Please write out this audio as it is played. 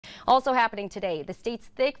Also happening today, the state's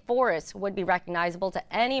thick forests would be recognizable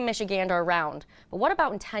to any Michigander around. But what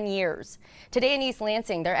about in 10 years? Today in East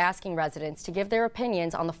Lansing, they're asking residents to give their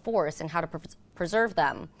opinions on the forests and how to preserve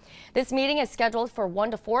them. This meeting is scheduled for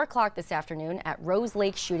 1 to 4 o'clock this afternoon at Rose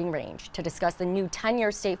Lake Shooting Range to discuss the new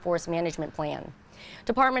 10-year state forest management plan.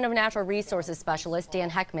 Department of Natural Resources Specialist Dan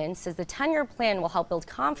Heckman says the 10-year plan will help build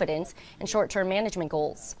confidence in short-term management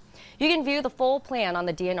goals. You can view the full plan on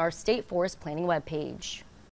the DNR State Forest Planning webpage.